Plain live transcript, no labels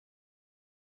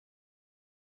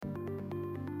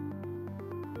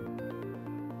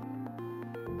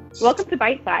Welcome to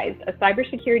Byte-Sized, a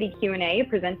cybersecurity Q&A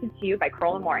presented to you by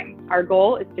Crowell Moring. Our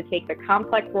goal is to take the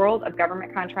complex world of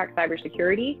government contract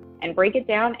cybersecurity and break it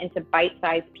down into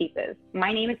bite-sized pieces.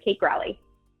 My name is Kate Growley.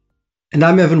 And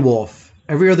I'm Evan Wolff.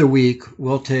 Every other week,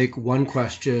 we'll take one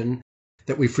question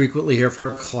that we frequently hear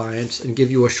from our clients and give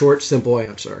you a short, simple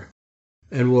answer.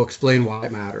 And we'll explain why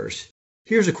it matters.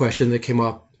 Here's a question that came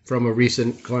up from a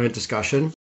recent client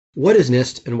discussion. What is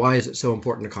NIST and why is it so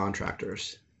important to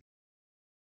contractors?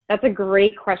 That's a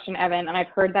great question, Evan, and I've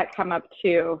heard that come up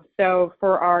too. So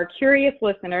for our curious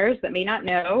listeners that may not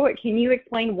know, can you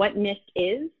explain what NIST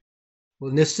is?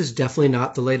 Well, NIST is definitely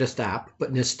not the latest app,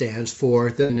 but NIST stands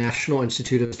for the National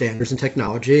Institute of Standards and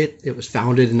Technology. It was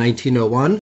founded in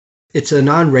 1901. It's a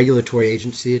non-regulatory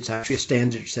agency. It's actually a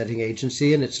standard-setting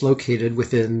agency, and it's located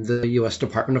within the U.S.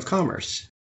 Department of Commerce.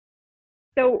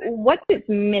 So what's its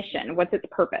mission? What's its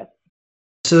purpose?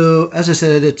 So, as I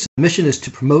said, its mission is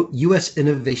to promote U.S.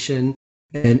 innovation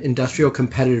and industrial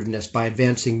competitiveness by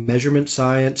advancing measurement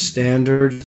science,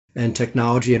 standards, and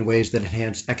technology in ways that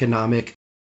enhance economic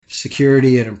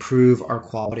security and improve our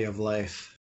quality of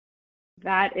life.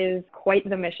 That is quite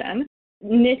the mission.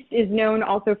 NIST is known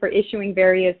also for issuing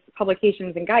various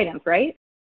publications and guidance, right?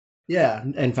 Yeah,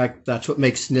 in fact, that's what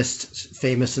makes NIST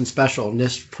famous and special.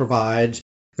 NIST provides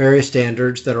various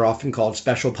standards that are often called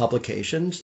special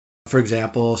publications. For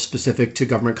example, specific to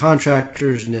government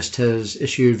contractors, NIST has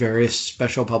issued various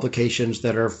special publications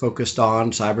that are focused on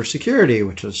cybersecurity,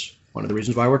 which is one of the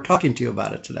reasons why we're talking to you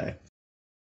about it today.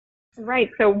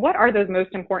 Right. So what are those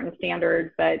most important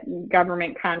standards that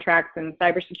government contracts and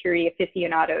cybersecurity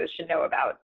aficionados should know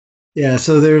about? Yeah,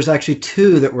 so there's actually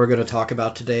two that we're going to talk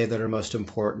about today that are most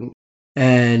important.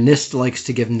 And NIST likes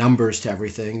to give numbers to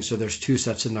everything. So there's two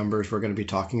sets of numbers we're going to be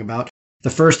talking about. The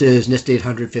first is NIST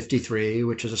 853,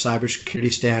 which is a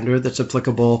cybersecurity standard that's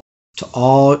applicable to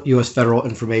all U.S. federal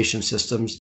information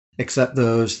systems, except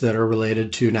those that are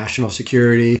related to national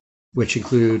security, which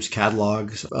includes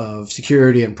catalogs of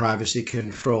security and privacy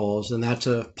controls. And that's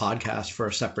a podcast for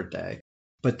a separate day.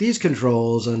 But these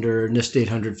controls under NIST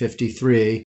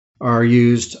 853 are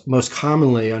used most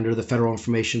commonly under the Federal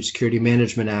Information Security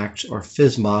Management Act, or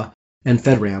FISMA, and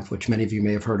FedRAMP, which many of you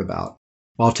may have heard about.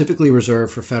 While typically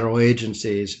reserved for federal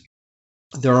agencies,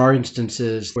 there are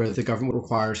instances where the government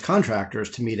requires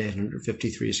contractors to meet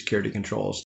 853 security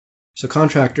controls. So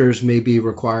contractors may be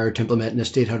required to implement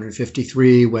NIST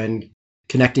 853 when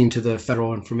connecting to the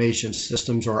federal information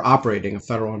systems or operating a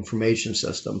federal information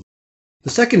system.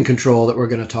 The second control that we're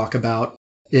going to talk about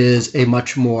is a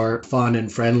much more fun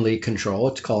and friendly control.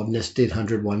 It's called NIST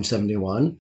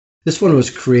 800-171. This one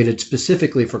was created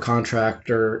specifically for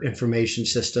contractor information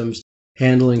systems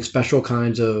handling special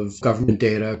kinds of government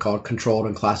data called controlled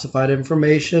and classified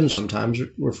information, sometimes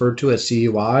referred to as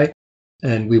CUI.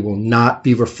 And we will not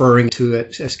be referring to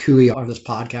it as CUI on this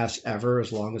podcast ever,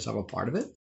 as long as I'm a part of it.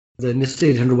 The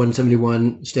NIST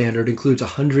 800-171 standard includes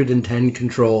 110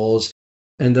 controls,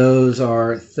 and those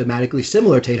are thematically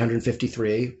similar to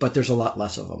 853, but there's a lot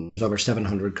less of them. There's over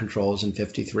 700 controls in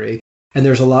 53, and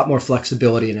there's a lot more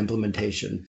flexibility in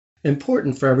implementation.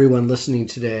 Important for everyone listening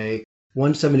today,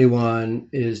 171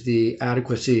 is the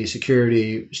adequacy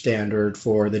security standard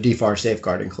for the DFAR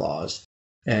safeguarding clause.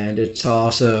 And it's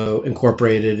also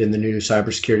incorporated in the new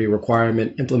cybersecurity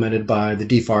requirement implemented by the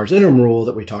DFAR's interim rule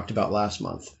that we talked about last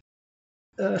month.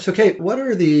 So Kate, what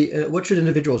should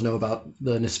individuals know about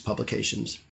the NIST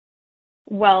publications?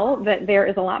 Well, that there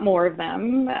is a lot more of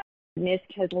them.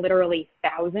 NIST has literally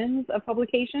thousands of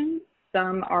publications.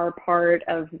 Some are part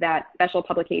of that special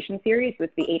publication series with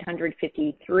the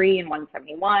 853 and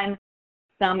 171.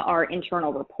 Some are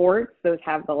internal reports. Those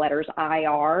have the letters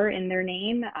IR in their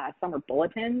name. Some are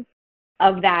bulletins.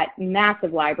 Of that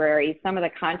massive library, some of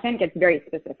the content gets very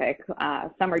specific.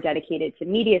 Some are dedicated to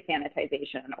media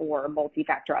sanitization or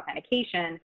multi-factor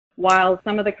authentication, while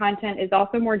some of the content is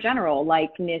also more general,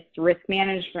 like NIST risk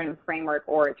management framework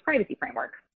or its privacy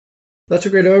framework. That's a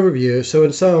great overview. So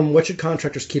in sum, what should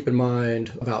contractors keep in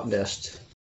mind about NIST?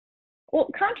 Well,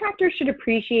 contractors should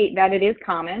appreciate that it is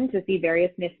common to see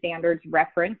various NIST standards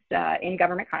referenced in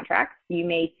government contracts. You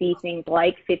may see things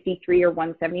like 53 or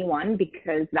 171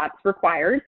 because that's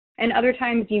required, and other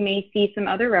times you may see some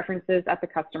other references at the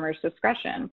customer's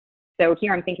discretion. So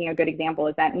here I'm thinking a good example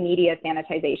is that media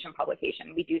sanitization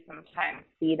publication. We do sometimes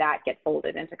see that get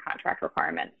folded into contract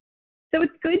requirements. So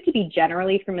it's good to be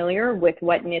generally familiar with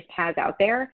what NIST has out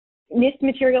there. NIST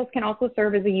materials can also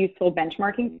serve as a useful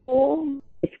benchmarking tool.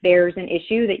 If there's an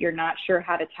issue that you're not sure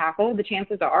how to tackle, the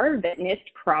chances are that NIST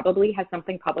probably has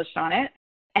something published on it.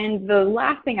 And the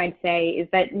last thing I'd say is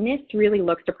that NIST really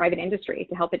looks to private industry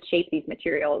to help it shape these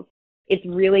materials. It's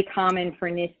really common for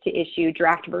NIST to issue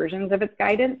draft versions of its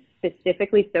guidance,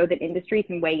 specifically so that industry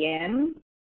can weigh in.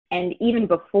 And even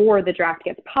before the draft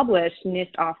gets published,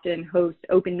 NIST often hosts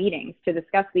open meetings to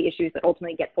discuss the issues that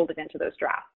ultimately get folded into those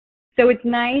drafts. So it's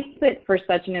nice that for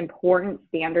such an important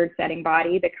standard setting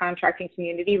body, the contracting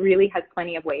community really has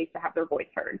plenty of ways to have their voice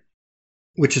heard.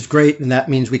 Which is great, and that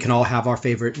means we can all have our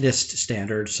favorite NIST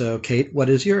standard. So Kate, what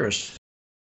is yours?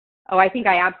 Oh, I think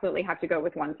I absolutely have to go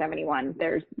with 171.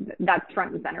 That's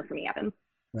front and center for me, Evan.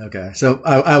 Okay, so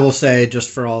I will say, just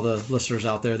for all the listeners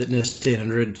out there, that NIST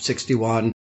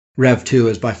 861 Rev 2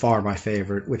 is by far my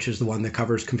favorite, which is the one that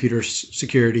covers computer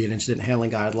security and incident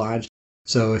handling guidelines.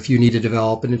 So if you need to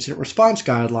develop an incident response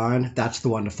guideline, that's the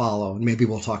one to follow. And maybe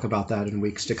we'll talk about that in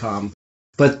weeks to come.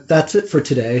 But that's it for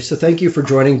today. So thank you for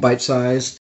joining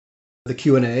Byte-Sized, the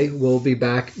Q&A. We'll be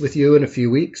back with you in a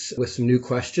few weeks with some new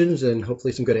questions and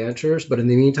hopefully some good answers. But in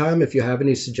the meantime, if you have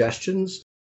any suggestions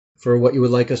for what you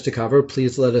would like us to cover,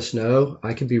 please let us know.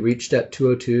 I can be reached at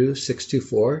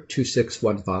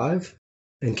 202-624-2615.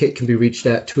 And Kate can be reached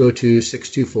at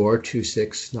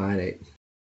 202-624-2698.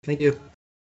 Thank you.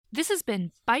 This has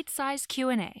been Byte-Sized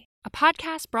Q&A, a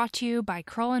podcast brought to you by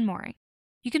Crowell Moring.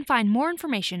 You can find more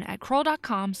information at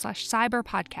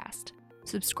crowell.com/cyberpodcast.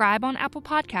 Subscribe on Apple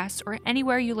Podcasts or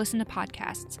anywhere you listen to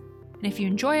podcasts. And if you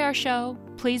enjoy our show,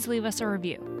 please leave us a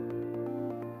review.